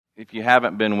if you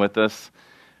haven't been with us,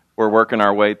 we're working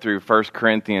our way through 1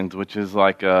 Corinthians, which is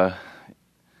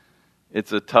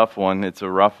it's a tough one. It's a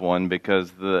rough one because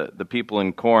the people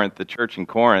in Corinth, the church in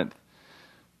Corinth,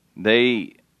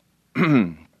 they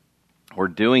were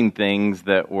doing things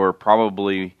that were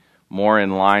probably more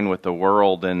in line with the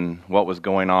world and what was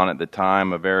going on at the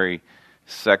time, a very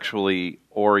sexually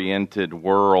oriented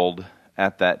world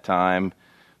at that time,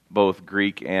 both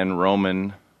Greek and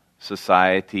Roman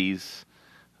societies.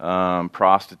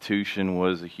 Prostitution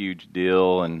was a huge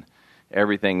deal and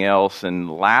everything else. And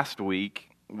last week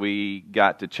we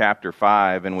got to chapter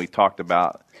 5 and we talked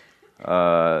about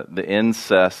the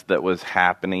incest that was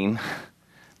happening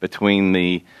between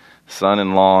the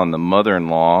son-in-law and the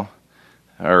mother-in-law,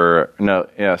 the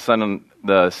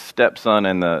stepson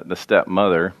and the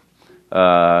stepmother,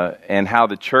 and how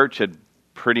the church had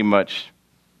pretty much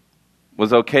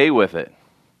was okay with it.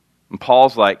 And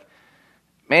Paul's like,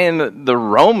 man, the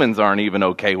Romans aren't even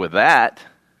okay with that.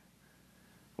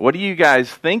 What are you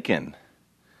guys thinking?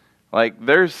 Like,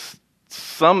 there's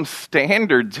some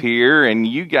standards here, and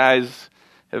you guys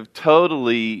have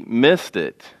totally missed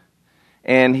it.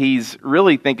 And he's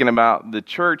really thinking about the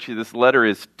church. This letter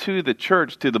is to the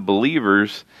church, to the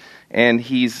believers, and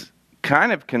he's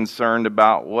kind of concerned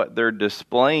about what they're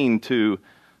displaying to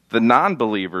the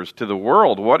non-believers, to the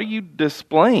world. What are you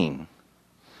displaying?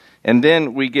 And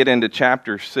then we get into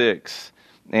chapter 6,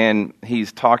 and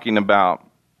he's talking about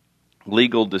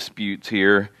legal disputes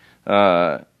here.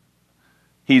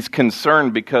 He's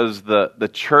concerned because the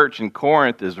church in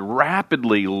Corinth is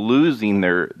rapidly losing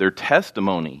their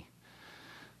testimony.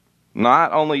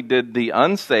 Not only did the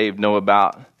unsaved know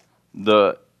about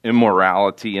the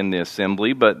immorality in the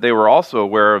assembly, but they were also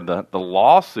aware of the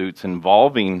lawsuits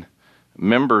involving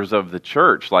members of the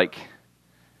church, like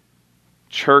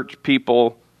church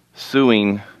people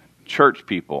suing church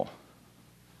people.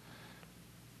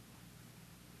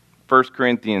 1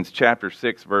 Corinthians chapter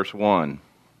 6, verse 1.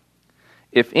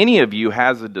 If any of you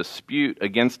has a dispute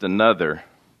against another,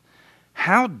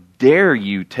 how dare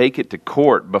you take it to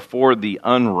court before the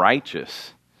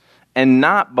unrighteous and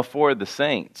not before the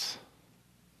saints?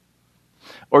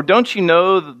 Or don't you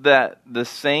know that the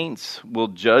saints will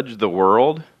judge the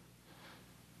world?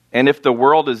 And if the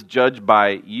world is judged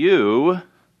by you,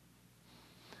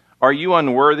 are you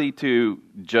unworthy to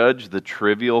judge the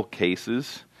trivial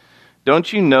cases?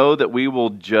 Don't you know that we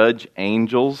will judge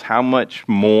angels? How much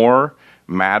more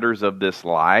matters of this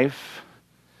life?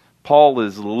 Paul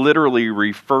is literally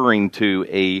referring to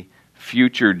a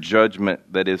future judgment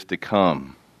that is to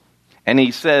come. And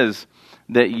he says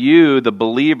that you, the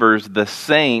believers, the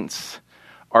saints,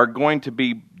 are going to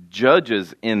be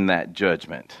judges in that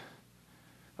judgment.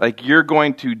 Like, you're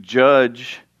going to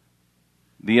judge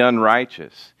the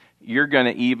unrighteous. You're going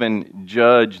to even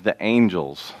judge the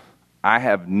angels. I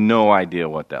have no idea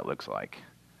what that looks like.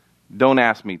 Don't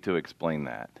ask me to explain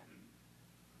that.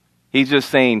 He's just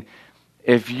saying,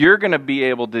 if you're going to be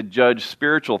able to judge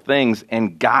spiritual things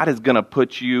and God is going to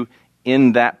put you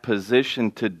in that position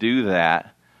to do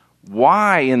that,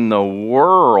 why in the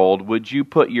world would you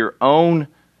put your own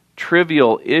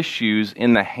trivial issues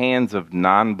in the hands of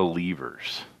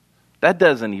non-believers? That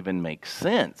doesn't even make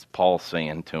sense, Paul's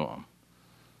saying to them.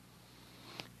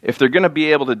 If they're going to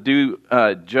be able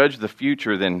to judge the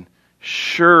future, then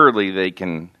surely they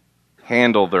can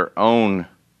handle their own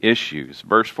issues.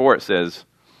 Verse 4, it says,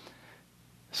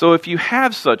 so if you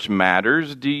have such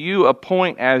matters, do you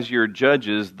appoint as your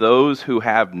judges those who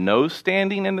have no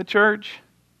standing in the church?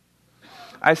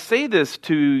 I say this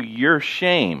to your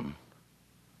shame.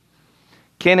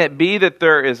 Can it be that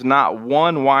there is not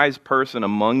one wise person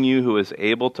among you who is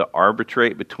able to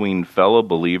arbitrate between fellow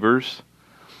believers?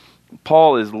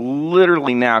 Paul is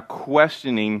literally now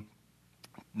questioning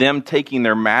them taking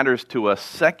their matters to a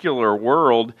secular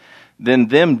world, than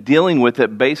them dealing with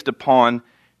it based upon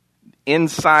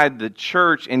inside the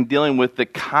church and dealing with the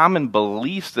common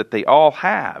beliefs that they all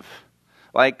have.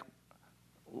 Like,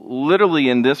 literally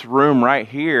in this room right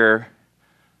here,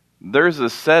 there's a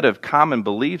set of common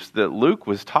beliefs that Luke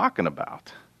was talking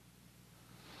about.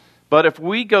 But if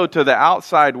we go to the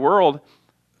outside world,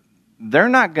 they're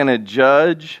not going to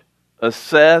judge,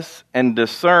 assess, and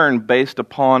discern based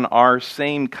upon our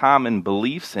same common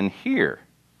beliefs in here.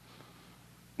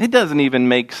 It doesn't even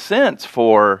make sense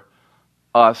for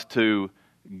us to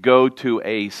go to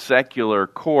a secular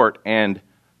court and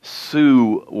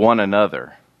sue one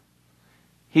another.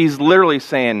 He's literally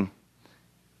saying,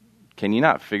 can you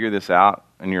not figure this out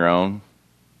on your own?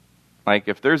 Like,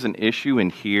 if there's an issue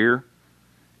in here,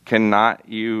 cannot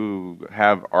you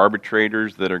have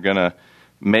arbitrators that are going to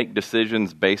make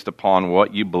decisions based upon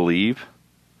what you believe?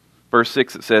 Verse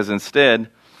 6, it says, instead,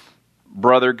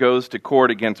 brother goes to court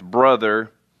against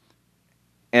brother,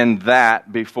 and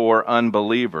that before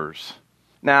unbelievers.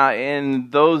 Now, in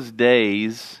those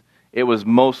days, it was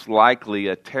most likely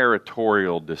a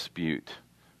territorial dispute.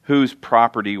 Whose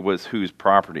property was whose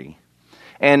property?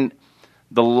 And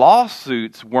the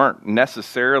lawsuits weren't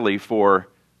necessarily for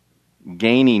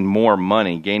gaining more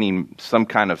money, gaining some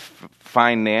kind of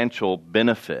financial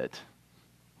benefit.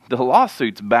 The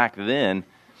lawsuits back then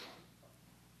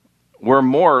were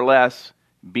more or less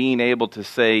being able to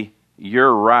say,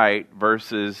 you're right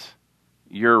versus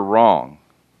you're wrong.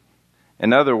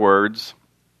 In other words,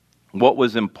 what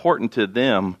was important to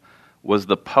them was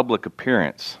the public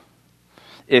appearance.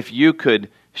 If you could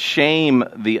shame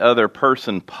the other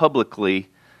person publicly,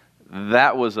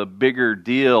 that was a bigger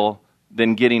deal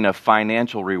than getting a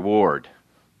financial reward.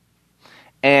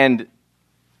 And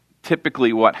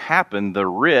typically what happened, the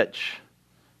rich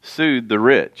sued the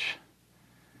rich.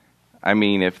 I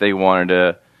mean, if they wanted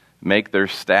to make their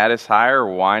status higher,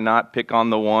 why not pick on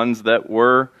the ones that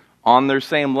were on their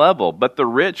same level? But the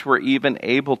rich were even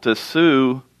able to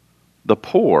sue the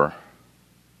poor.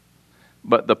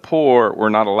 But the poor were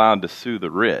not allowed to sue the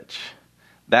rich.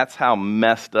 That's how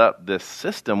messed up this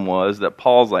system was, that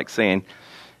Paul's like saying,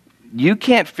 you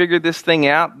can't figure this thing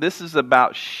out. This is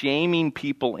about shaming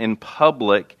people in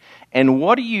public. And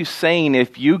what are you saying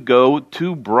if you go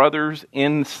to brothers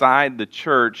inside the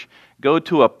church, go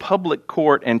to a public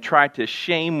court and try to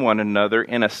shame one another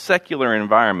in a secular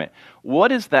environment?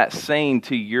 What is that saying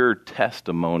to your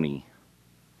testimony?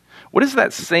 What is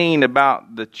that saying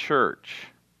about the church?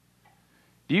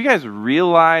 Do you guys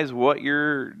realize what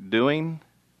you're doing?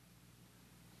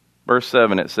 Verse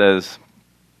 7, it says,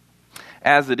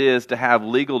 as it is to have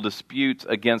legal disputes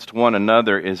against one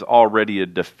another is already a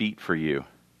defeat for you.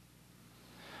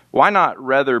 Why not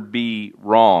rather be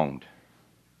wronged?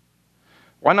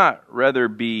 Why not rather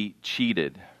be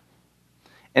cheated?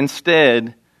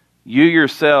 Instead, you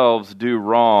yourselves do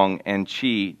wrong and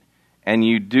cheat, and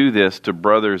you do this to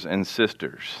brothers and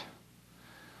sisters.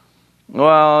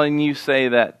 Well, and you say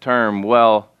that term,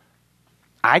 well,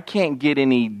 I can't get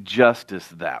any justice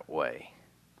that way.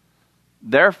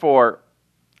 Therefore,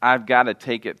 I've got to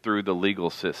take it through the legal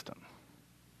system.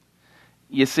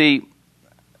 You see,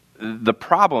 the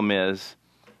problem is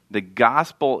the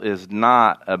gospel is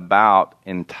not about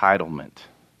entitlement.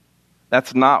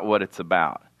 That's not what it's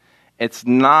about. It's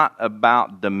not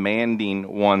about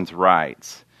demanding one's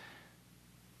rights.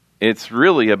 It's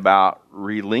really about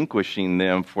relinquishing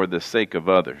them for the sake of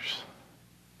others.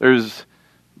 There's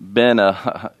been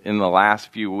in the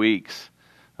last few weeks,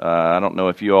 I don't know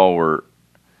if you all were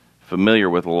familiar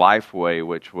with Lifeway,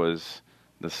 which was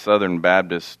the Southern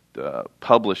Baptist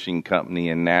publishing company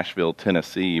in Nashville,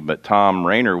 Tennessee. But Tom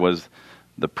Rainer was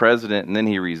the president, and then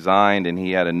he resigned, and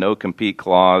he had a no-compete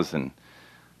clause, and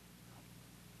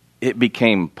it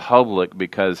became public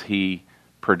because he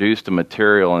produced a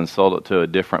material and sold it to a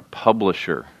different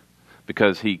publisher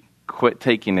because he quit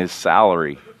taking his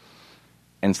salary.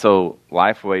 And so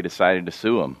Lifeway decided to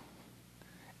sue him.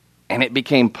 And it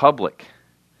became public.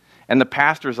 And the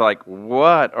pastor's like,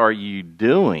 what are you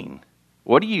doing?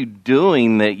 What are you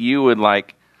doing that you would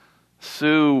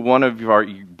sue one of our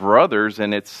brothers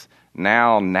and it's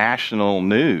now national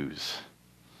news?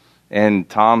 And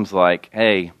Tom's like,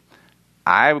 hey,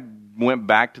 I went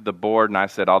back to the board and I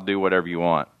said, I'll do whatever you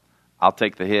want. I'll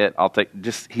take the hit.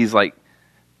 He's like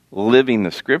living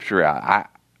the scripture out.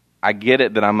 I get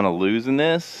it that I'm going to lose in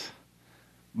this,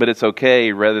 but it's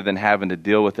okay rather than having to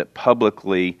deal with it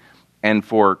publicly and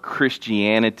for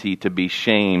Christianity to be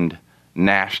shamed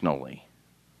nationally.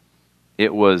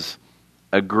 It was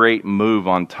a great move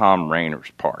on Tom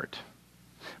Rainer's part.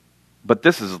 But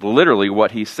this is literally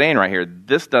what he's saying right here.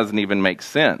 This doesn't even make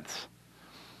sense.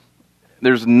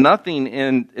 There's nothing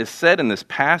is said in this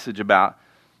passage about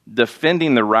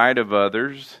defending the right of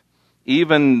others,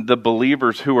 even the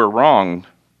believers who are wronged.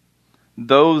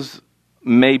 Those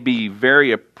may be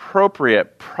very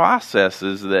appropriate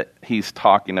processes that he's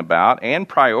talking about and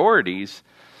priorities,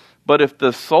 but if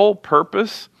the sole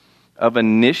purpose of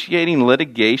initiating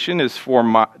litigation is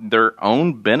for their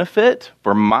own benefit,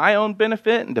 for my own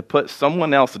benefit, and to put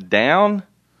someone else down,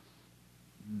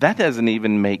 that doesn't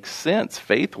even make sense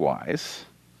faith-wise,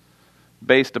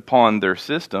 based upon their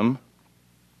system.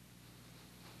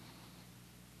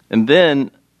 And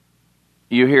then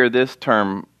you hear this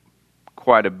term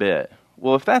quite a bit.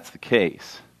 Well, if that's the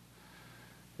case,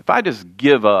 if I just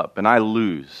give up and I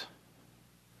lose,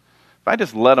 if I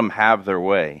just let them have their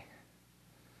way,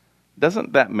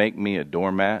 doesn't that make me a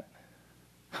doormat?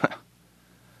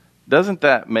 Doesn't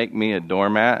that make me a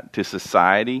doormat to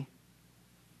society?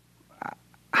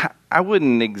 I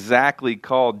wouldn't exactly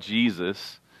call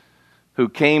Jesus, who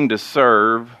came to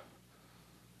serve,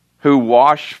 who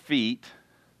washed feet,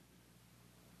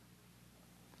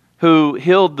 who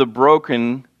healed the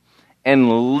broken,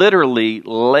 and literally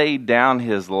laid down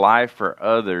his life for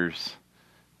others,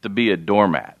 to be a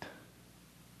doormat.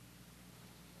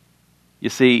 You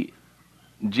see,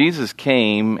 Jesus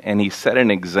came and he set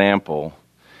an example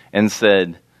and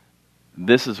said,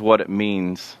 this is what it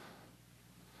means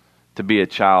to be a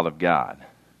child of God,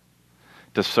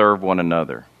 to serve one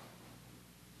another.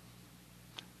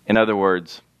 In other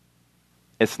words,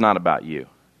 it's not about you.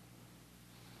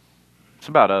 It's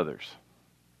about others.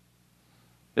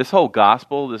 This whole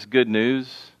gospel, this good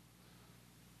news,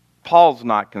 Paul's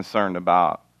not concerned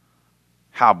about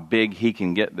how big he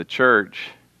can get the church.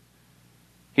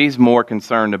 He's more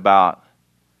concerned about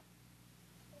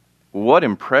what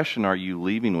impression are you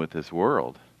leaving with this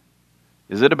world?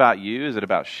 Is it about you? Is it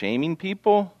about shaming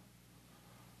people?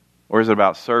 Or is it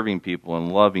about serving people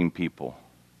and loving people,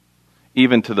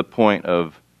 even to the point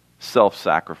of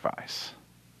self-sacrifice?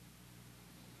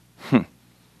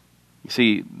 You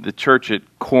see, the church at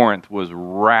Corinth was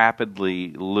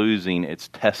rapidly losing its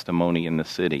testimony in the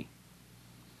city.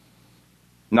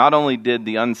 Not only did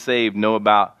the unsaved know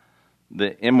about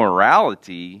the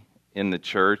immorality in the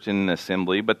church, in the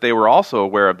assembly, but they were also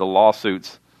aware of the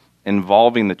lawsuits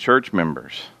involving the church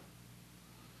members.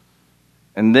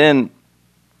 And then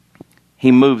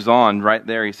he moves on right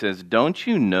there. He says, don't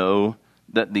you know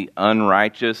that the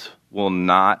unrighteous will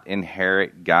not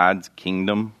inherit God's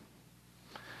kingdom?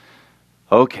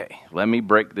 Okay, let me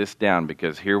break this down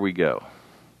because here we go.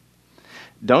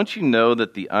 Don't you know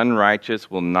that the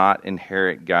unrighteous will not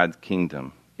inherit God's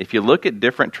kingdom? If you look at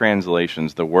different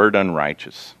translations, the word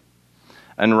unrighteous.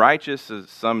 Unrighteous, as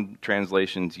some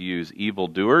translations use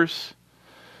evildoers.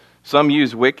 Some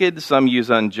use wicked, some use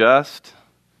unjust,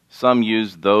 some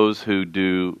use those who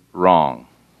do wrong.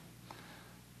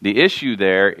 The issue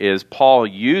there is Paul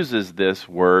uses this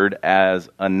word as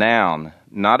a noun,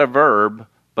 not a verb,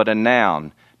 but a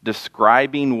noun,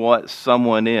 describing what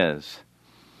someone is.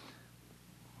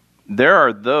 There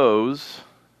are those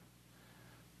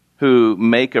who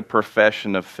make a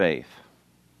profession of faith.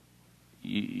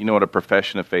 You know what a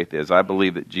profession of faith is. I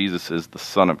believe that Jesus is the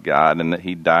Son of God and that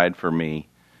he died for me,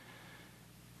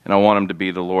 and I want him to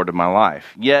be the Lord of my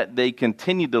life. Yet they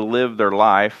continue to live their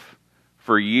life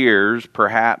for years,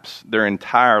 perhaps their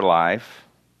entire life,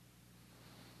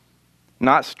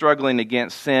 not struggling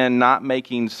against sin, not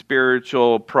making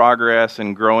spiritual progress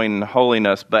and growing in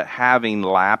holiness, but having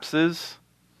lapses,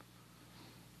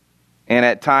 and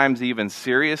at times even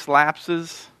serious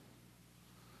lapses.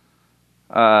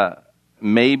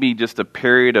 Maybe just a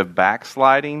period of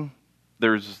backsliding.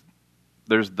 There's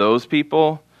those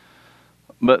people.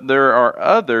 But there are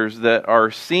others that are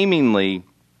seemingly,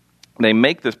 they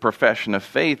make this profession of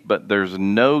faith, but there's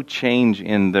no change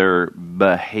in their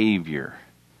behavior.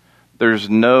 There's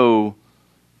no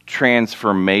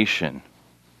transformation.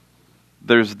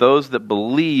 There's those that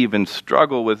believe and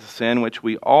struggle with sin, which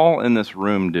we all in this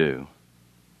room do.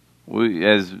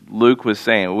 As Luke was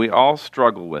saying, we all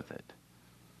struggle with it.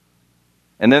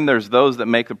 And then there's those that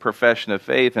make the profession of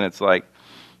faith, and it's like,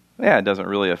 yeah, it doesn't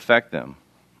really affect them.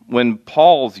 When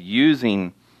Paul's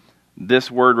using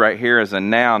this word right here as a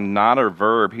noun, not a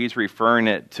verb, he's referring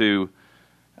it to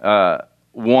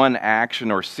one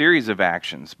action or series of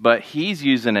actions. But he's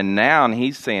using a noun,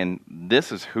 he's saying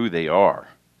this is who they are.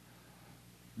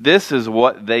 This is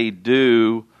what they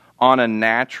do on a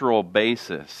natural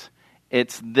basis.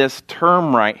 It's this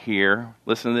term right here,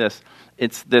 listen to this,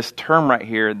 it's this term right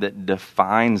here that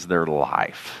defines their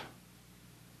life.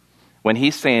 When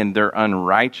he's saying they're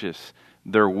unrighteous,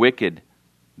 they're wicked,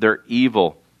 they're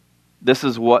evil, this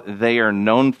is what they are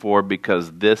known for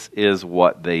because this is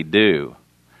what they do.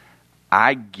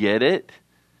 I get it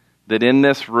that in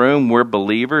this room we're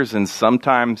believers and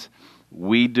sometimes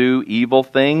we do evil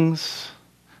things,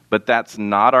 but that's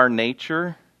not our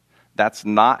nature. That's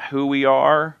not who we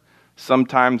are.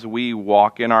 Sometimes we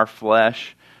walk in our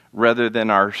flesh rather than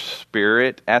our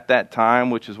spirit at that time,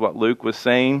 which is what Luke was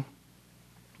saying.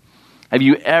 Have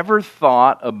you ever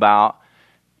thought about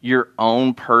your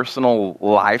own personal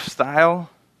lifestyle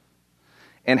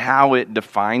and how it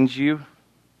defines you?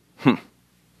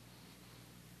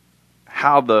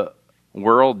 How the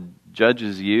world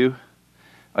judges you?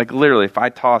 Like literally, if I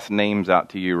toss names out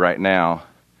to you right now,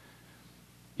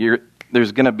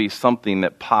 there's going to be something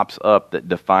that pops up that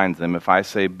defines them. If I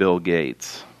say Bill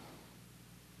Gates,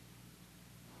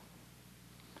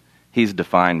 he's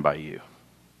defined by you.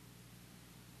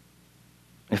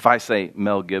 If I say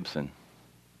Mel Gibson,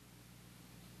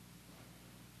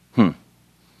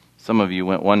 Some of you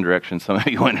went one direction, some of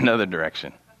you went another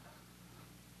direction.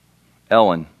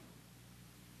 Ellen.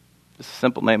 Just a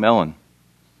simple name, Ellen.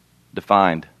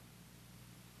 Defined.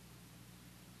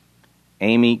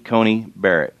 Amy Coney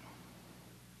Barrett.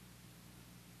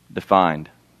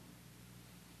 Defined.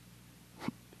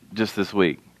 Just this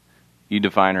week, you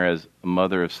define her as a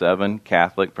mother of 7,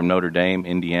 Catholic from Notre Dame,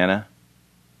 Indiana,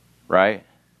 right?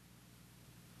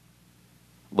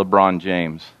 LeBron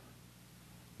James.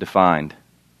 Defined.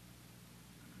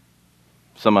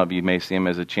 Some of you may see him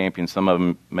as a champion. Some of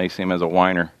them may see him as a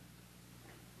whiner.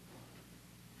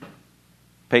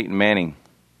 Peyton Manning.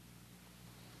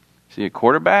 Is he a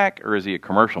quarterback or is he a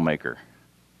commercial maker?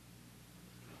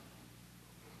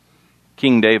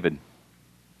 King David.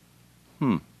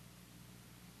 Now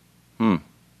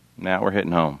we're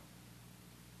hitting home.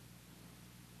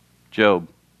 Job.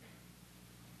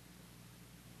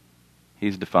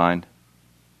 He's defined.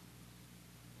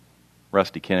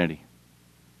 Rusty Kennedy.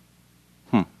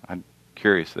 I'm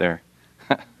curious there.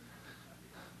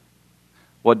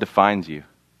 What defines you?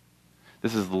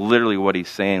 This is literally what he's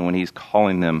saying when he's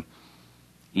calling them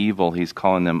evil. He's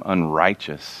calling them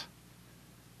unrighteous.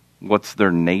 What's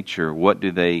their nature?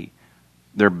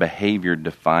 Their behavior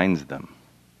defines them.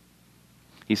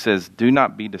 He says, do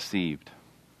not be deceived.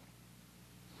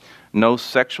 No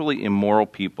sexually immoral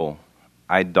people,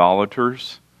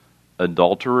 idolaters,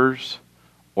 adulterers,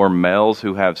 or males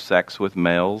who have sex with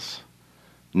males,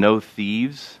 no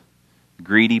thieves,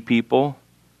 greedy people,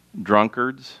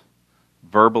 drunkards,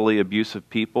 verbally abusive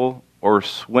people, or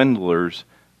swindlers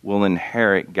will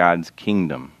inherit God's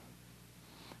kingdom.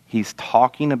 He's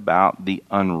talking about the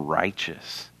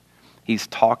unrighteous. He's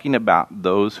talking about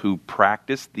those who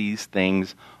practice these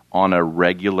things on a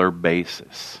regular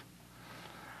basis.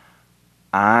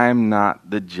 I'm not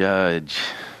the judge.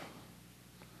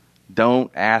 Don't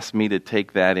ask me to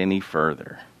take that any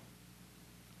further.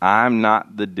 I'm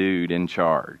not the dude in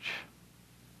charge.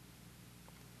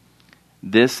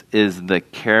 This is the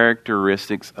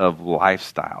characteristics of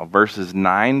lifestyle. Verses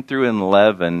 9 through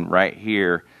 11 right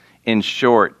here, in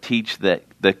short, teach that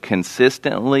the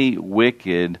consistently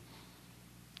wicked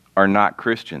are not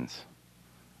Christians.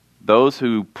 Those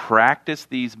who practice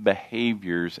these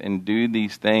behaviors and do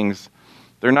these things,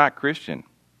 they're not Christian.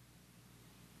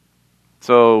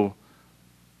 So,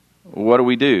 what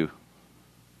do?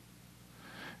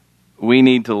 We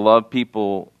need to love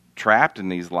people trapped in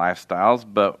these lifestyles,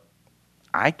 but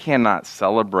I cannot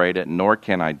celebrate it, nor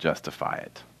can I justify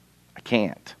it. I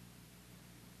can't.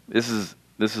 This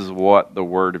is what the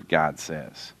Word of God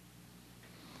says.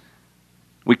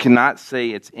 We cannot say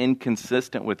it's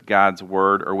inconsistent with God's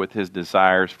Word or with His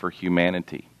desires for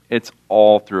humanity. It's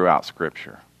all throughout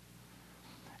Scripture.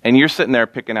 And you're sitting there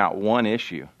picking out one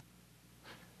issue.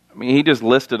 I mean, He just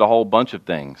listed a whole bunch of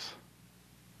things.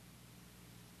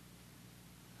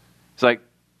 It's like,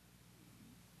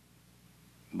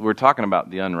 we're talking about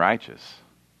the unrighteous.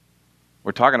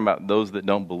 We're talking about those that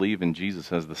don't believe in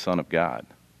Jesus as the Son of God.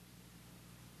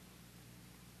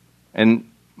 And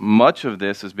much of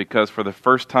this is because for the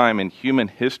first time in human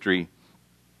history,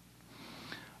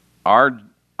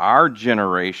 our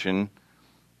generation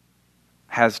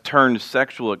has turned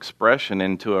sexual expression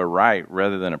into a right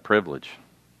rather than a privilege.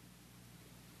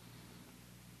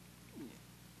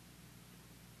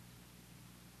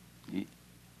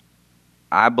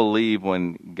 I believe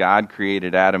when God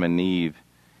created Adam and Eve,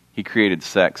 He created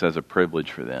sex as a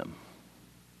privilege for them,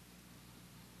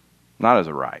 not as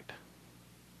a right.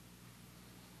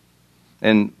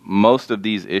 And most of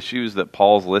these issues that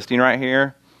Paul's listing right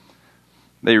here,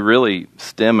 they really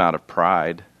stem out of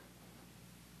pride.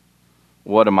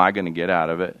 What am I going to get out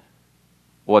of it?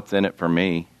 What's in it for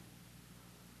me?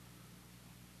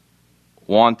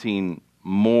 Wanting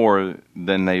more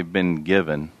than they've been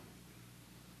given.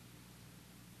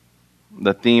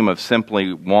 The theme of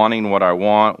simply wanting what I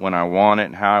want, when I want it,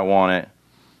 and how I want it,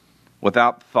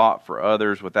 without thought for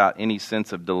others, without any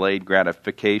sense of delayed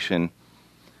gratification,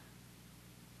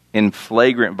 in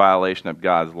flagrant violation of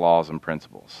God's laws and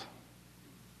principles.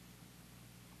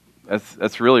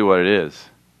 That's really what it is.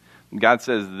 God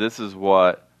says, this is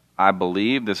what I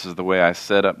believe, this is the way I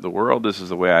set up the world, this is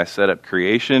the way I set up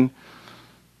creation.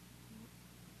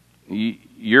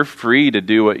 You're free to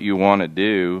do what you want to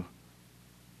do,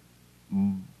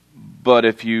 but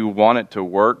if you want it to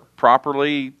work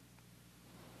properly,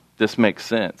 this makes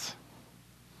sense.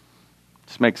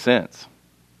 This makes sense.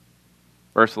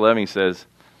 Verse 11 he says,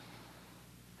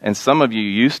 and some of you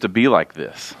used to be like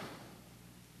this.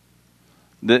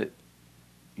 That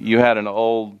you had an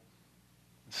old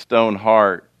stone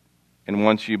heart And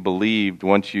once you believed,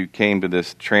 once you came to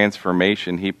this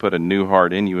transformation, He put a new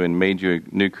heart in you and made you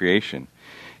a new creation.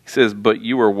 He says, but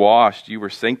you were washed, you were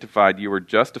sanctified, you were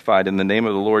justified in the name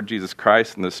of the Lord Jesus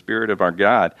Christ and the Spirit of our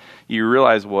God. You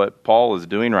realize what Paul is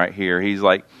doing right here. He's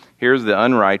like, here's the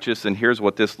unrighteous, and here's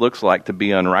what this looks like to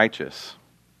be unrighteous.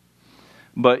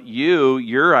 But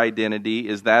your identity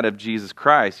is that of Jesus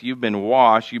Christ. You've been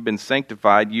washed, you've been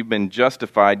sanctified, you've been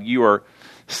justified. You are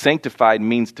sanctified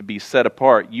means to be set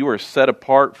apart. You are set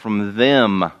apart from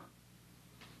them.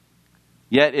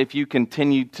 Yet if you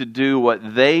continue to do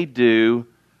what they do,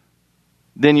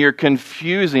 then you're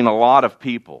confusing a lot of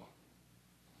people.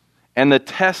 And the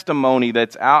testimony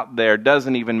that's out there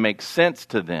doesn't even make sense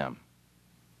to them.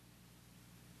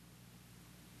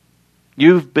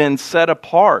 You've been set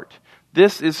apart.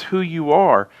 This is who you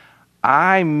are.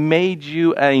 I made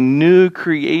you a new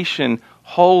creation,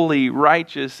 holy,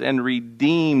 righteous, and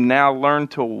redeemed. Now learn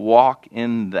to walk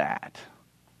in that.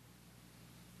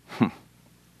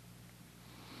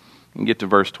 You get to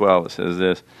verse 12, it says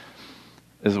this.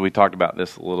 As we talked about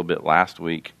this a little bit last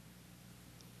week.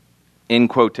 In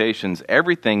quotations,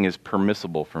 everything is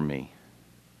permissible for me.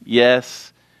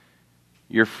 Yes,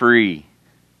 you're free.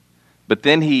 But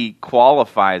then he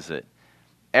qualifies it.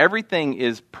 Everything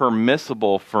is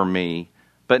permissible for me,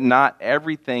 but not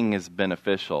everything is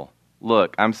beneficial.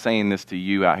 Look, I'm saying this to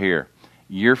you out here.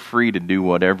 You're free to do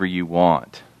whatever you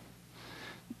want.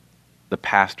 The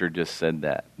pastor just said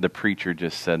that. The preacher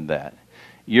just said that.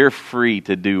 You're free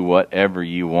to do whatever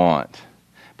you want.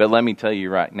 But let me tell you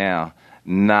right now,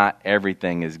 not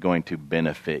everything is going to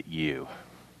benefit you.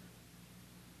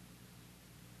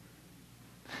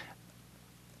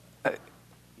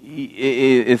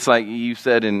 It's like you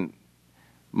said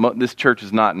this church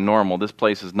is not normal. This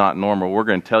place is not normal. We're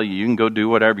going to tell you, you can go do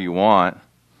whatever you want.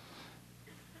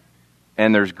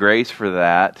 And there's grace for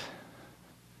that.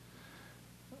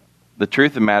 The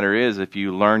truth of the matter is, if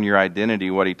you learn your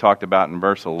identity, what he talked about in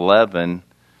verse 11,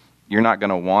 you're not going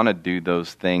to want to do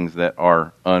those things that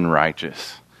are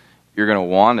unrighteous. You're going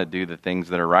to want to do the things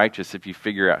that are righteous if you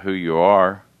figure out who you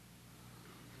are.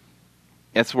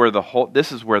 This is where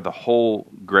the whole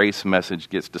grace message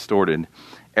gets distorted.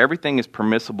 Everything is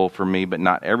permissible for me, but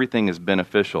not everything is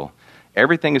beneficial.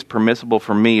 Everything is permissible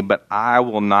for me, but I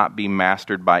will not be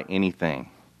mastered by anything.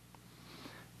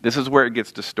 This is where it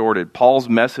gets distorted. Paul's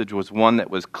message was one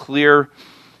that was clear,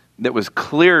 that was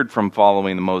cleared from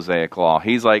following the Mosaic law.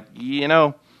 He's like,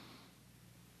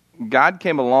 God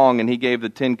came along and he gave the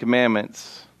 10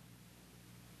 Commandments.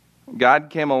 God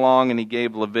came along and he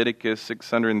gave Leviticus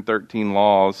 613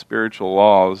 laws, spiritual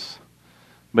laws,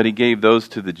 but he gave those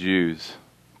to the Jews.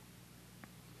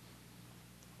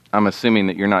 I'm assuming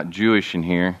that you're not Jewish in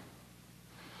here.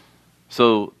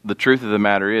 So the truth of the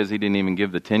matter is, he didn't even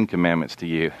give the 10 Commandments to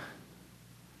you.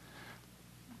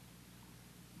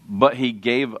 But he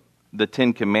gave the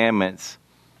 10 Commandments,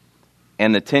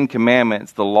 and the 10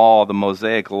 Commandments, the law, the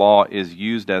Mosaic law, is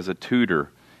used as a tutor.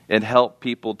 It helped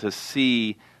people to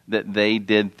see that they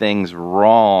did things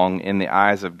wrong in the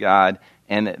eyes of God,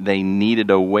 and that they needed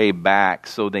a way back,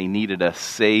 so they needed a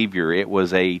Savior. It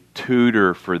was a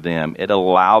tutor for them. It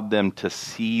allowed them to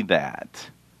see that.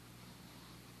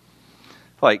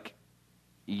 Like,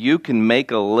 you can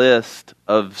make a list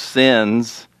of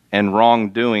sins and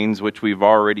wrongdoings, which we've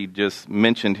already just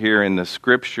mentioned here in the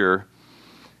scripture,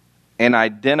 and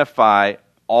identify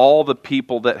all the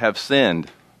people that have sinned.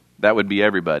 That would be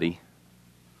everybody.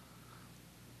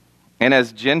 And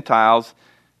as Gentiles,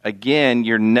 again,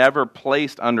 you're never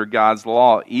placed under God's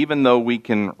law, even though we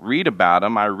can read about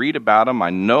them. I read about them,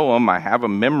 I know them, I have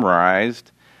them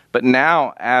memorized. But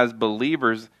now, as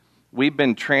believers, we've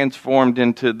been transformed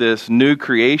into this new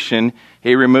creation.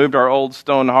 He removed our old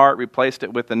stone heart, replaced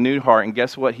it with a new heart, and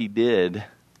guess what he did?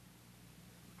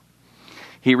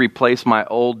 He replaced my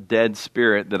old dead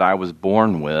spirit that I was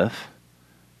born with,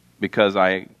 because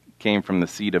I came from the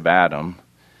seed of Adam,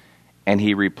 and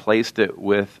he replaced it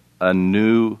with a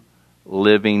new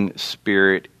living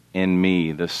spirit in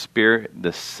me. The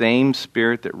same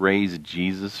spirit that raised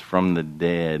Jesus from the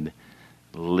dead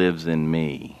lives in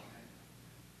me.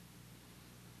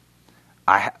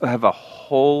 I have a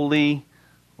holy,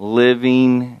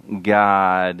 living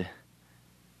God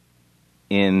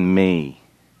in me.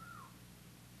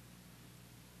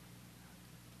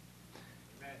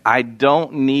 I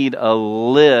don't need a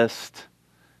list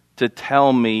to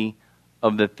tell me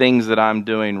of the things that I'm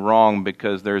doing wrong,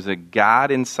 because there's a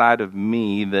God inside of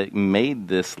me that made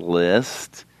this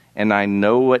list, and I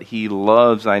know what he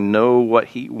loves. I know what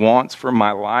he wants for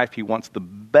my life. He wants the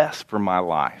best for my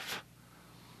life.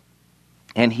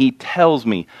 And he tells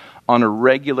me on a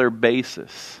regular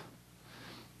basis.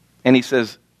 And he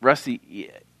says,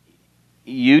 Rusty,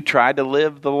 you tried to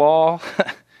live the law.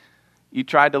 You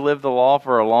tried to live the law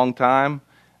for a long time.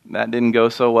 That didn't go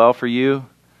so well for you.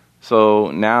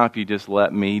 So now if you just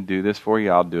let me do this for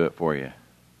you, I'll do it for you.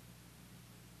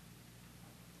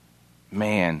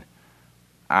 Man,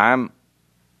 I'm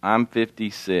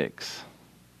 56.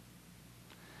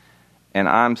 And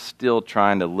I'm still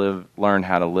trying to learn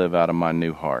how to live out of my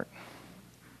new heart.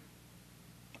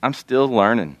 I'm still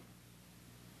learning.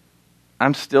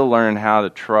 I'm still learning how to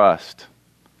trust.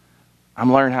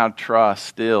 I'm learning how to trust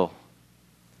still.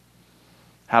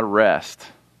 How to rest.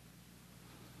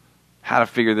 How to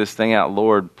figure this thing out.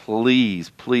 Lord, please,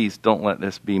 please don't let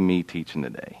this be me teaching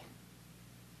today.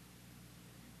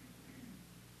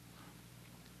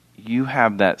 You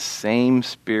have that same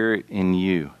Spirit in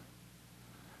you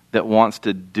that wants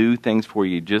to do things for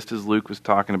you, just as Luke was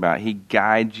talking about. He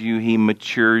guides you, He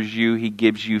matures you, He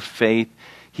gives you faith,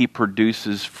 He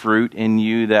produces fruit in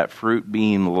you, that fruit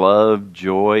being love,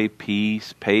 joy,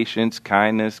 peace, patience,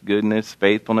 kindness, goodness,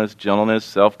 faithfulness, gentleness,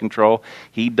 self-control.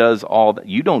 He does all that.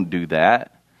 You don't do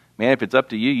that. Man, if it's up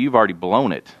to you, you've already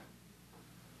blown it.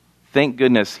 Thank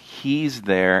goodness He's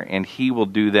there and He will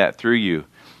do that through you.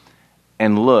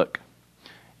 And look,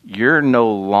 you're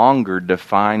no longer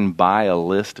defined by a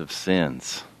list of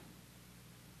sins.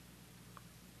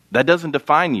 That doesn't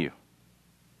define you.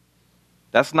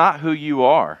 That's not who you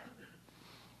are.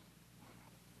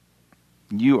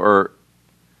 You are,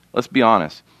 let's be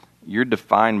honest, you're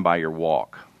defined by your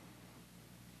walk.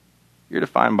 You're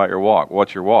defined by your walk.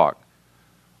 What's your walk?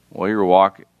 Well, your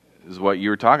walk is what you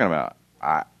were talking about.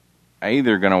 I'm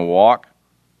either going to walk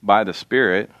by the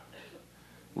Spirit,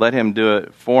 let Him do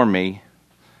it for me,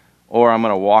 or I'm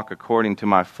going to walk according to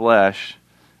my flesh.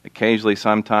 Occasionally,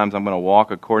 sometimes I'm going to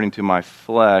walk according to my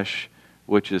flesh,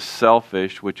 which is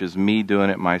selfish, which is me doing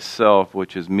it myself,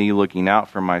 which is me looking out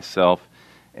for myself,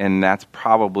 and that's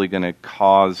probably going to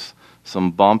cause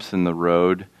some bumps in the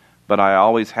road, but I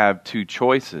always have two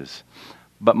choices.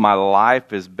 But my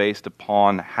life is based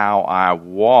upon how I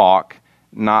walk,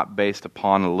 not based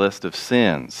upon a list of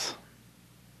sins.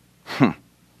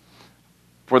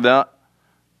 For the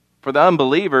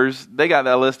unbelievers, they got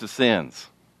that list of sins.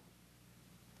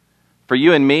 For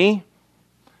you and me,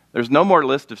 there's no more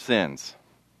list of sins.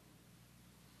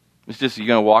 It's just you're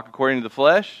going to walk according to the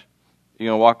flesh, you're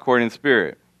going to walk according to the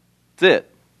Spirit. That's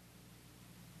it.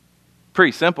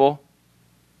 Pretty simple.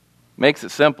 Makes it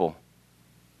simple.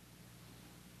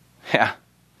 Yeah.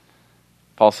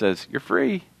 Paul says, you're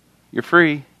free. You're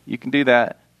free. You can do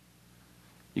that.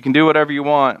 You can do whatever you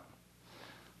want.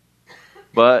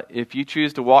 But if you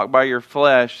choose to walk by your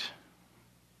flesh,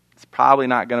 it's probably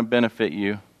not going to benefit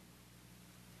you.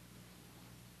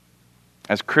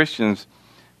 As Christians,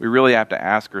 we really have to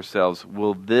ask ourselves,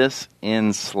 will this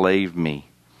enslave me?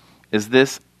 Is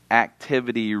this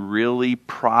activity really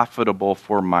profitable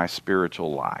for my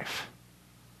spiritual life?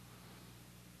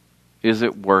 Is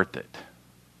it worth it?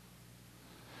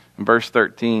 In verse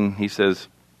 13, he says,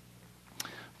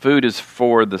 food is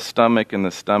for the stomach and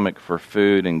the stomach for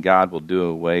food, and God will do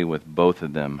away with both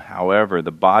of them. However,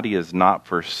 the body is not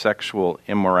for sexual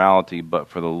immorality, but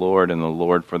for the Lord, and the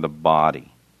Lord for the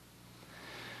body.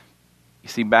 You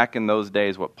see, back in those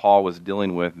days, what Paul was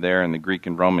dealing with there in the Greek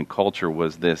and Roman culture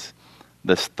was this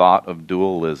thought of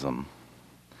dualism.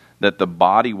 That the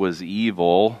body was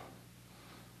evil,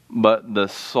 but the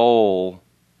soul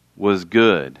was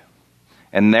good.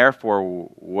 And therefore,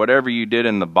 whatever you did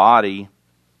in the body,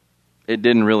 it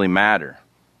didn't really matter.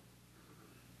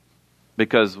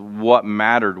 Because what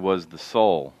mattered was the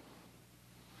soul.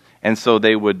 And so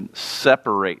they would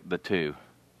separate the two.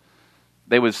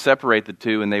 They would separate the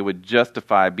two and they would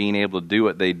justify being able to do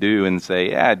what they do and say,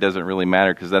 it doesn't really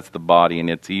matter because that's the body and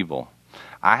it's evil.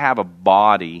 I have a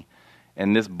body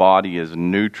and this body is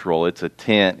neutral. It's a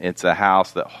tent. It's a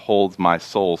house that holds my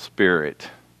soul spirit.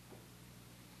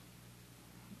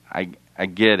 I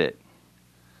get it.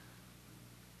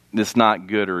 It's not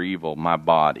good or evil, my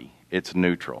body. It's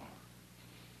neutral.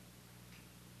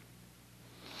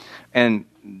 And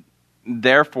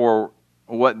therefore,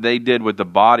 what they did with the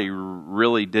body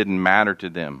really didn't matter to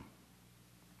them.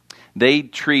 They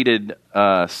treated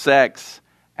sex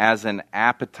as an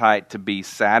appetite to be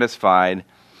satisfied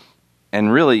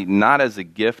and really not as a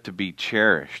gift to be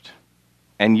cherished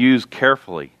and used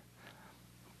carefully.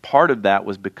 Part of that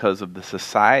was because of the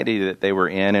society that they were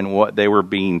in and what they were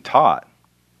being taught.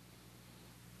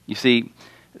 You see,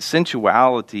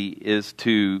 sensuality is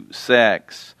to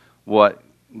sex what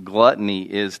gluttony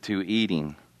is to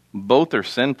eating. Both are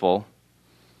sinful,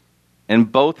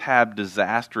 and both have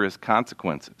disastrous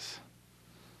consequences.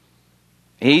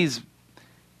 He's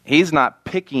He's not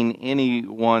picking any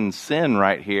one sin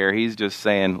right here. He's just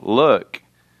saying, look,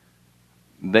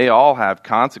 they all have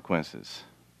consequences.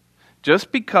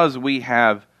 Just because we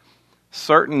have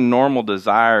certain normal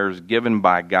desires given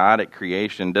by God at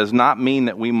creation does not mean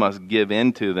that we must give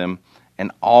in to them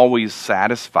and always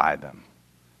satisfy them.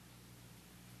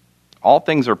 All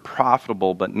things are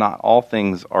profitable, but not all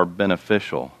things are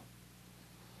beneficial.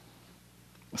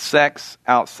 Sex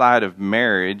outside of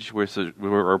marriage, which is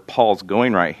where Paul's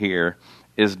going right here,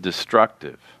 is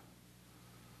destructive.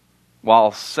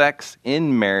 While sex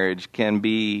in marriage can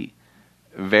be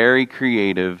very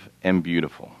creative and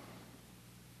beautiful.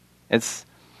 It's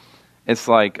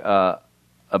like a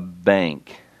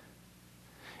bank.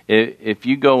 If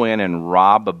you go in and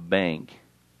rob a bank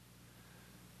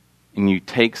and you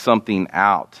take something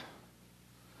out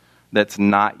that's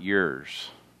not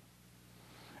yours,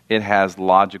 it has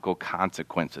logical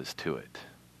consequences to it.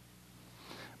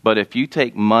 But if you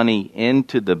take money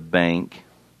into the bank,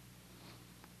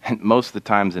 and most of the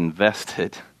times invest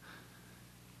it,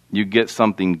 you get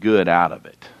something good out of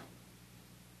it.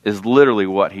 Is literally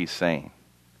what he's saying.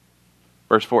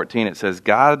 Verse 14, it says,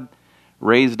 God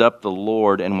raised up the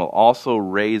Lord and will also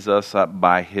raise us up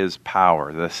by his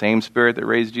power. The same Spirit that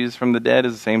raised Jesus from the dead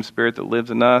is the same Spirit that lives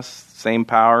in us. Same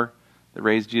power that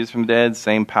raised Jesus from the dead,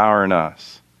 same power in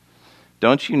us.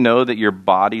 Don't you know that your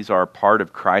bodies are a part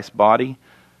of Christ's body?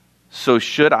 So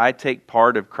should I take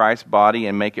part of Christ's body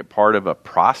and make it part of a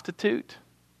prostitute?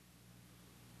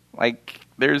 Like,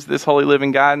 there's this holy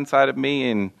living God inside of me,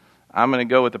 and I'm going to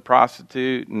go with a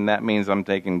prostitute, and that means I'm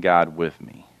taking God with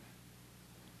me.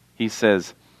 He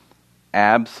says,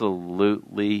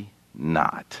 absolutely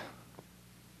not.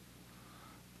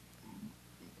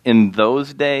 In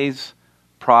those days,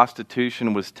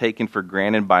 prostitution was taken for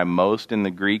granted by most in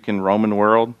the Greek and Roman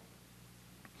world,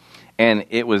 and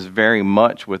it was very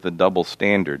much with a double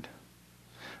standard.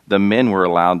 The men were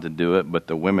allowed to do it, but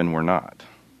the women were not.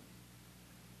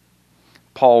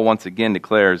 Paul once again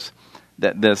declares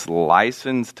that this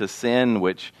license to sin,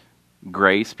 which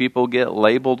grace people get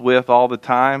labeled with all the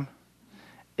time,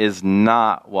 is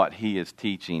not what he is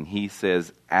teaching. He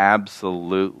says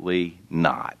absolutely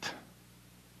not.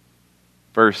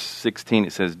 Verse 16,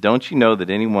 it says, don't you know that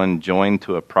anyone joined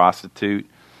to a prostitute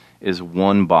is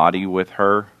one body with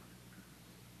her?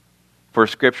 For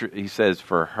Scripture, he says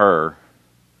for her,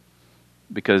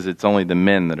 because it's only the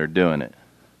men that are doing it.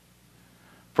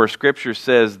 For Scripture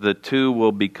says the two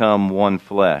will become one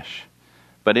flesh.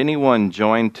 But anyone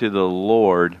joined to the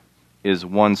Lord is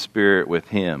one spirit with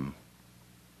him.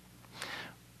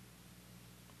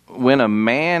 When a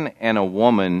man and a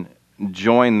woman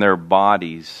join their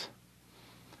bodies,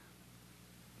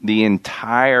 the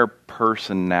entire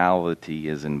personality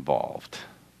is involved.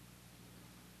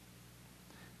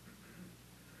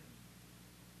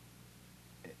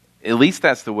 At least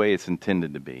that's the way it's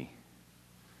intended to be.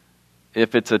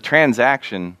 If it's a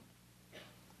transaction,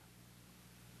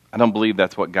 I don't believe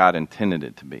that's what God intended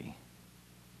it to be.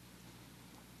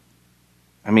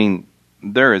 I mean,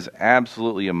 there is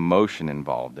absolutely emotion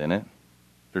involved in it.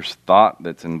 There's thought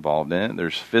that's involved in it.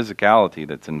 There's physicality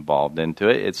that's involved into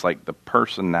it. It's like the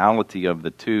personality of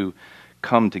the two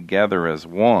come together as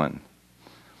one.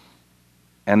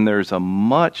 And there's a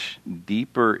much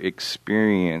deeper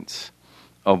experience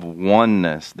of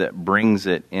oneness that brings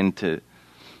it into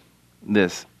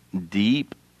this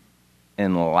deep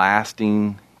and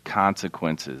lasting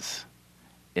consequences.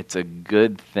 It's a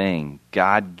good thing.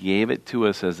 God gave it to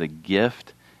us as a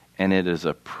gift, and it is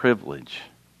a privilege.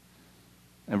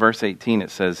 In verse 18 it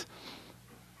says,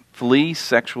 flee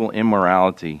sexual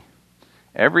immorality.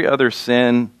 Every other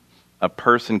sin a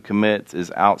person commits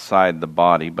is outside the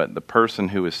body, but the person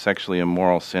who is sexually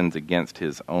immoral sins against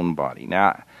his own body.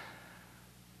 Now,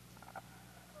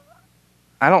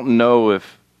 I don't know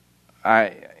if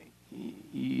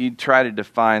you try to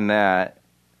define that,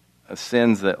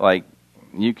 sins that, like,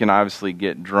 you can obviously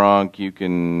get drunk, you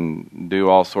can do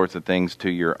all sorts of things to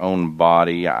your own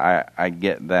body. I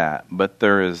get that, but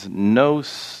there is no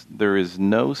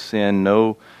sin,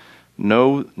 no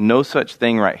such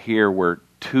thing right here where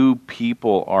two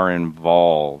people are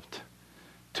involved.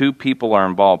 Two people are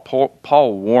involved.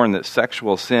 Paul warned that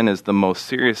sexual sin is the most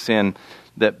serious sin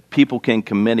that people can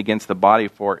commit against the body,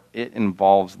 for it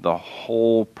involves the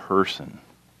whole person.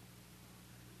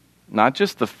 Not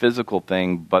just the physical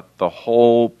thing, but the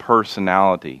whole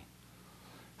personality.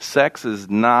 Sex is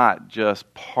not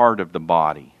just part of the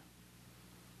body.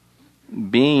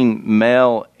 Being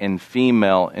male and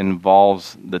female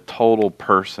involves the total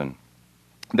person.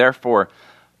 Therefore,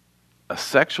 a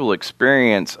sexual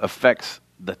experience affects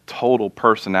the total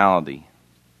personality.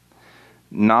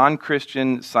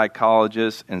 Non-Christian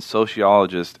psychologists and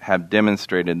sociologists have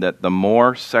demonstrated that the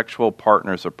more sexual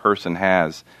partners a person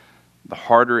has, the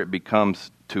harder it becomes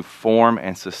to form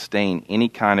and sustain any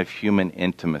kind of human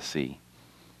intimacy,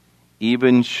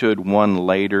 even should one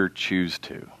later choose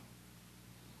to.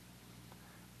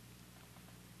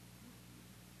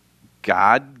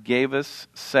 God gave us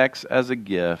sex as a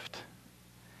gift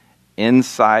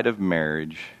inside of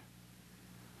marriage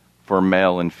for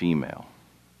male and female.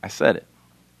 I said it.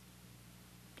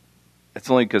 It's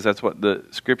only because that's what the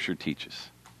Scripture teaches.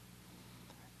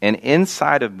 And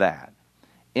inside of that,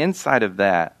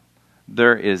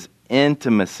 there is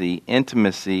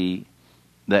intimacy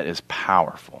that is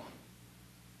powerful.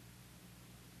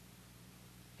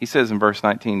 He says in verse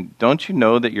 19, "Don't you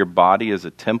know that your body is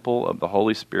a temple of the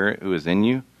Holy Spirit who is in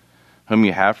you, whom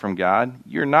you have from God?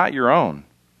 You're not your own.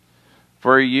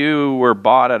 For you were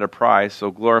bought at a price,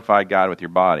 so glorify God with your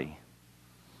body."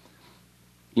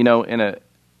 You know, in a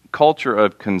culture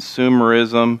of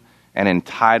consumerism and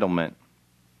entitlement,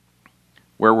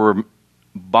 where we're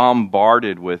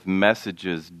bombarded with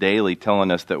messages daily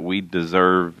telling us that we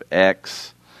deserve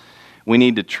X, we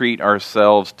need to treat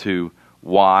ourselves to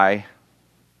Y.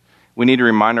 We need to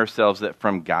remind ourselves that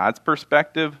from God's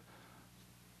perspective,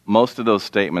 most of those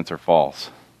statements are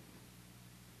false.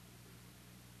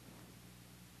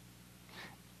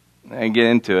 And get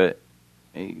into it.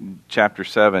 Chapter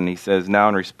 7, he says, "Now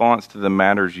in response to the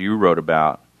matters you wrote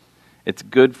about, it's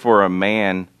good for a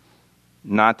man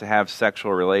not to have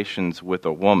sexual relations with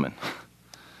a woman."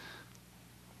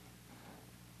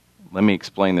 Let me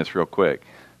explain this real quick.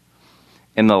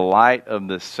 In the light of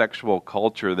the sexual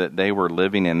culture that they were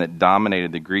living in that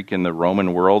dominated the Greek and the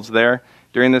Roman worlds there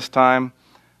during this time,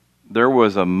 there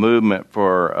was a movement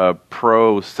for a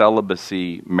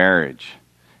pro-celibacy marriage.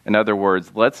 In other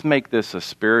words, let's make this a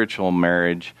spiritual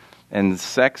marriage, and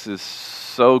sex is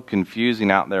so confusing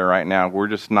out there right now, we're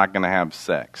just not going to have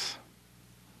sex.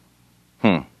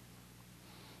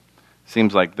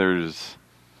 Seems like there's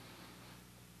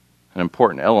an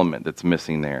important element that's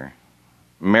missing there.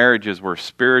 Marriages were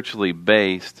spiritually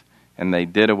based, and they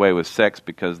did away with sex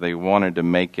because they wanted to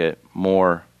make it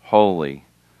more holy.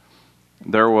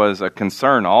 There was a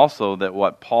concern also that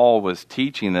what Paul was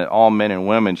teaching, that all men and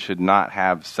women should not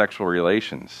have sexual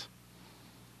relations.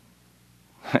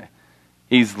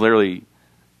 He's literally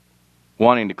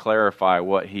wanting to clarify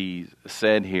what he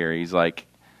said here. He's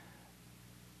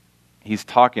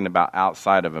talking about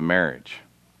outside of a marriage.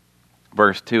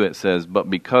 Verse 2, it says, "But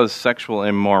because sexual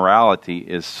immorality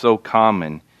is so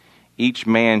common, each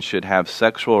man should have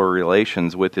sexual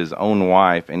relations with his own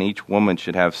wife, and each woman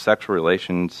should have sexual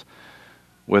relations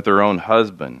with her own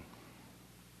husband."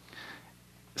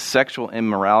 Sexual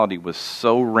immorality was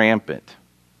so rampant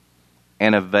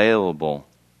and available,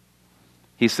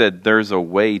 he said there's a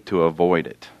way to avoid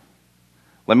it.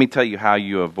 Let me tell you how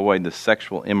you avoid the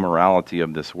sexual immorality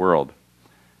of this world.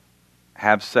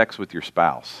 Have sex with your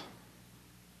spouse.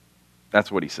 That's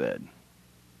what he said.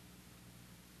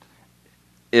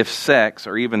 If sex,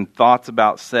 or even thoughts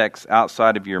about sex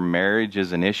outside of your marriage,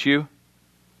 is an issue,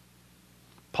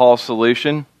 Paul's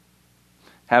solution: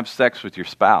 have sex with your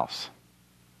spouse.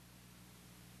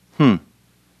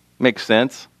 Makes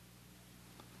sense.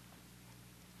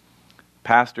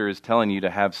 Pastor is telling you to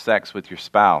have sex with your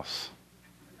spouse.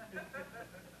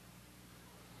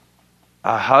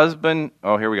 A husband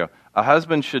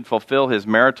should fulfill his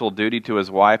marital duty to his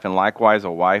wife, and likewise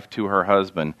a wife to her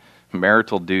husband.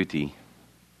 Marital duty.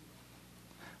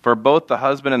 For both the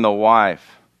husband and the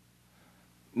wife.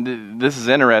 This is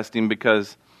interesting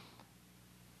because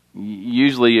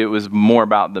usually it was more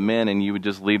about the men and you would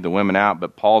just leave the women out,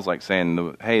 but Paul's like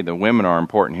saying, hey, the women are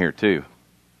important here too.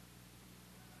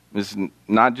 It's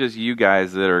not just you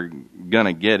guys that are going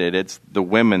to get it, it's the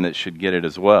women that should get it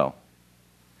as well.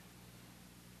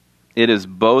 It is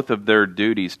both of their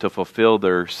duties to fulfill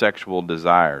their sexual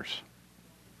desires.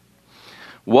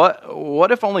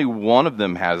 What if only one of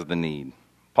them has the need?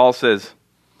 Paul says,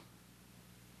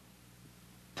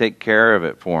 take care of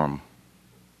it for them.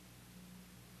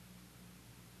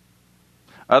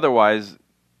 Otherwise,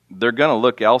 they're going to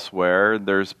look elsewhere.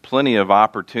 There's plenty of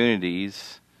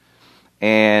opportunities,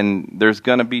 and there's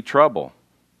going to be trouble.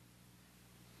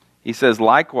 He says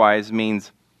likewise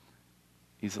means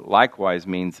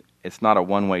it's not a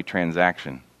one-way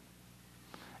transaction.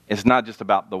 It's not just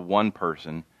about the one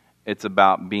person. It's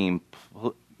about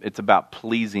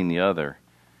pleasing the other,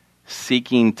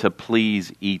 seeking to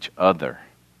please each other.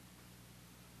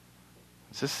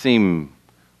 Does this seem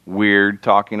weird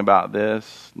talking about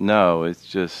this? No,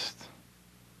 it's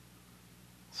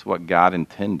what God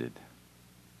intended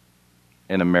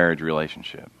in a marriage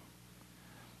relationship.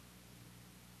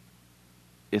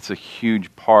 it's a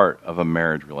huge part of a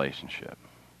marriage relationship.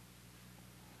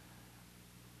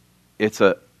 It's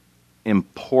an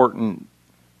important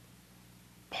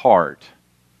part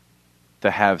to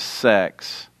have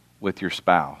sex with your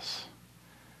spouse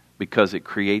because it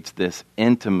creates this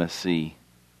intimacy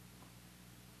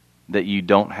that you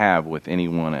don't have with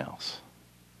anyone else.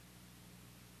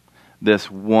 This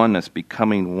oneness,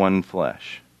 becoming one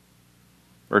flesh.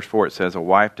 Verse 4, it says, a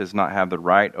wife does not have the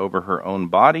right over her own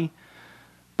body,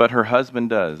 but her husband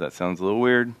does. That sounds a little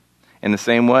weird. In the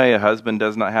same way, a husband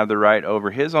does not have the right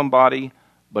over his own body,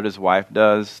 but his wife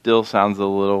does. Still sounds a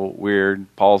little weird.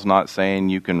 Paul's not saying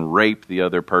you can rape the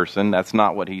other person. That's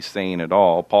not what he's saying at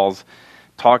all. Paul's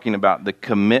talking about the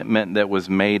commitment that was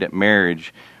made at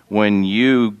marriage. When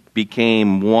you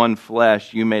became one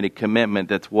flesh, you made a commitment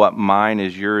that's what mine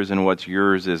is yours and what's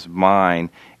yours is mine.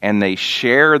 And they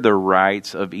share the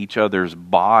rights of each other's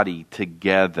body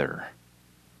together.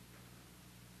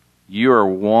 You are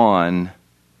one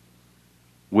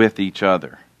with each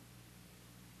other.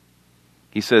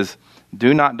 He says,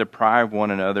 do not deprive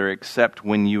one another except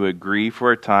when you agree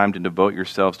for a time to devote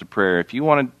yourselves to prayer. If you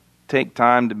want to take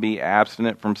time to be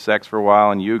abstinent from sex for a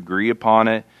while and you agree upon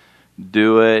it,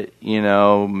 do it,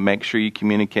 make sure you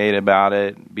communicate about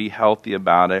it, be healthy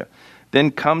about it.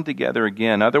 Then come together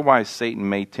again. Otherwise, Satan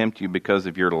may tempt you because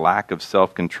of your lack of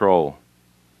self-control.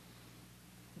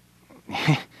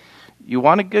 You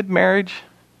want a good marriage?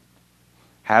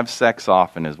 Have sex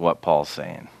often is what Paul's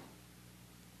saying.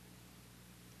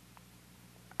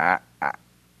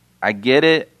 I get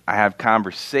it. I have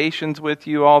conversations with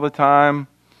you all the time.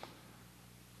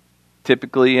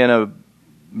 Typically in a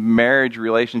marriage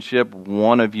relationship,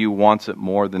 one of you wants it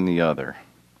more than the other.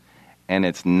 And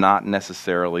it's not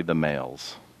necessarily the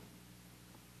males.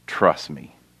 Trust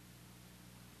me.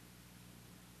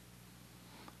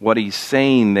 What he's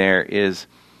saying there is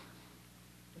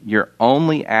you're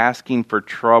only asking for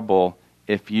trouble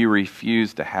if you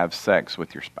refuse to have sex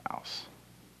with your spouse.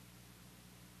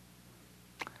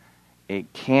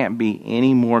 It can't be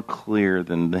any more clear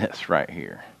than this right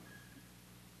here.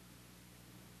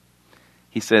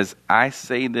 He says, I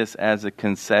say this as a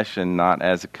concession, not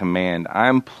as a command.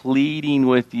 I'm pleading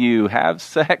with you. Have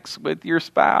sex with your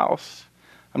spouse.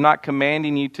 I'm not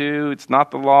commanding you to. It's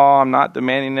not the law. I'm not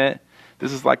demanding it.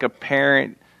 This is like a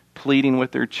parent pleading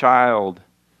with their child.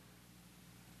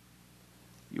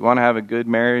 You want to have a good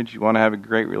marriage? You want to have a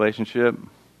great relationship?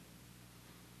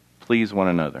 Please one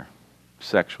another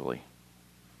sexually.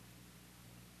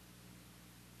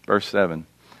 Verse 7,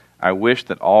 I wish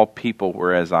that all people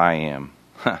were as I am.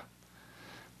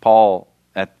 Paul,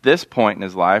 at this point in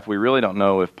his life, we really don't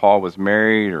know if Paul was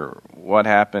married or what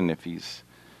happened,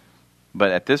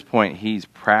 but at this point he's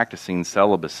practicing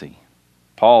celibacy.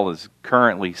 Paul is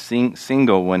currently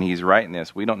single when he's writing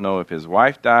this. We don't know if his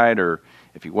wife died or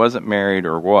if he wasn't married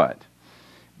or what.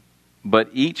 But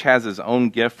each has his own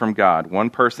gift from God. One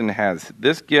person has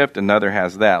this gift, another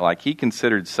has that. Like he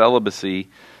considered his celibacy,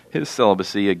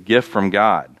 a gift from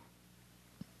God.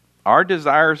 Our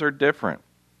desires are different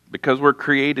because we're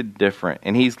created different.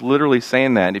 And he's literally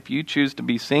saying that. If you choose to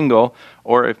be single,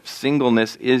 or if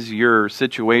singleness is your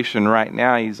situation right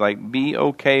now, he's like, be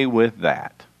okay with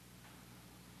that.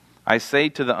 I say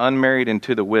to the unmarried and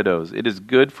to the widows, it is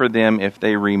good for them if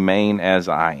they remain as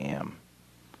I am.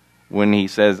 When he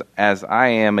says, as I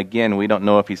am, again, we don't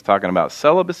know if he's talking about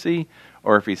celibacy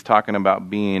or if he's talking about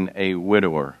being a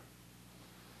widower.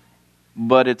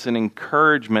 But it's an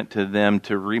encouragement to them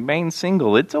to remain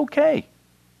single. It's okay.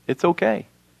 It's okay.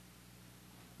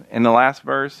 In the last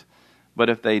verse, but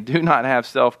if they do not have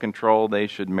self-control, they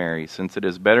should marry, since it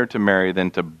is better to marry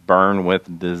than to burn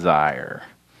with desire.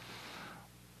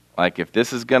 Like if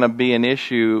this is going to be an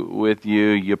issue with you,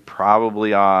 you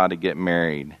probably ought to get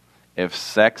married. If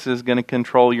sex is going to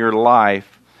control your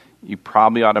life, you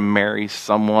probably ought to marry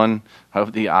someone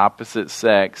of the opposite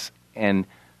sex and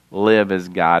live as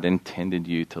God intended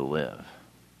you to live.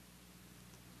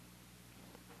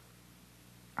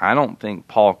 I don't think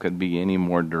Paul could be any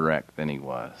more direct than he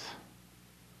was.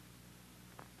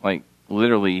 Like,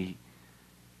 literally,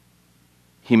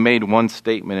 he made one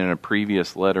statement in a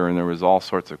previous letter and there was all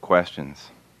sorts of questions.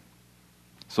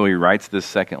 So he writes this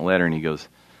second letter and he goes,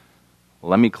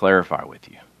 let me clarify with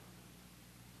you.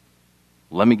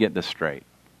 Let me get this straight.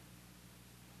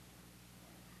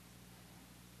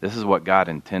 This is what God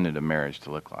intended a marriage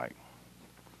to look like.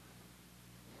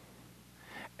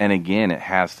 And again, it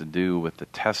has to do with the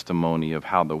testimony of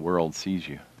how the world sees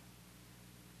you.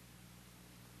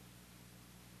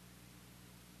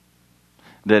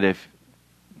 That if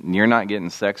you're not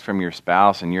getting sex from your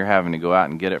spouse and you're having to go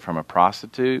out and get it from a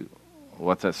prostitute,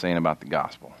 what's that saying about the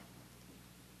gospel?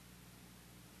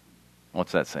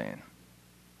 What's that saying?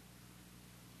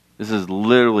 This is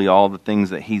literally all the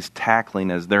things that he's tackling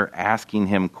as they're asking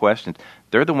him questions.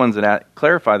 They're the ones that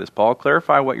clarify this, Paul.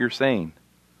 Clarify what you're saying.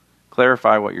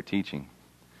 Clarify what you're teaching.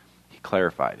 He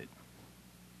clarified it.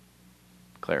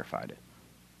 Clarified it.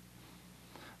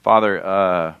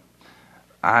 Father,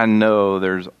 I know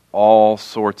there's all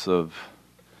sorts of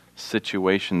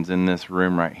situations in this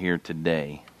room right here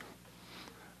today.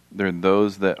 There are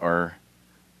those that are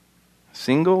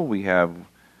single. We have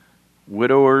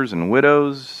widowers and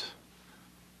widows.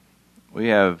 We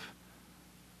have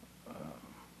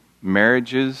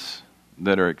marriages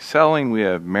that are excelling. We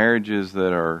have marriages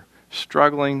that are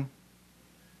struggling.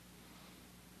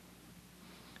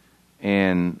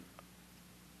 And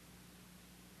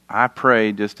I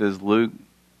pray, just as Luke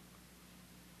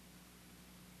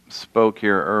spoke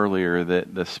here earlier,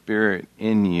 that the Spirit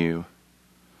in you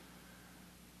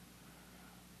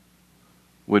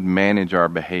would manage our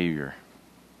behavior.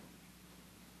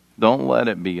 Don't let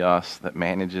it be us that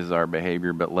manages our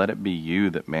behavior, but let it be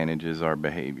you that manages our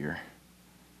behavior.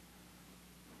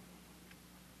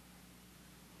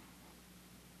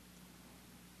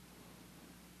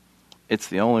 It's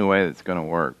the only way that's going to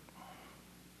work.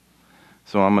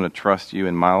 So I'm going to trust you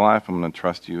in my life. I'm going to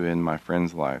trust you in my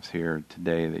friends' lives here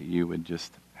today, that you would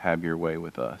just have your way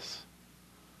with us.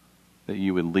 That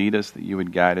you would lead us, that you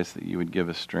would guide us, that you would give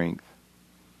us strength.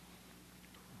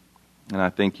 And I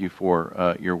thank you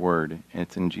for your word.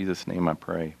 It's in Jesus' name I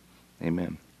pray.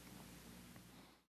 Amen.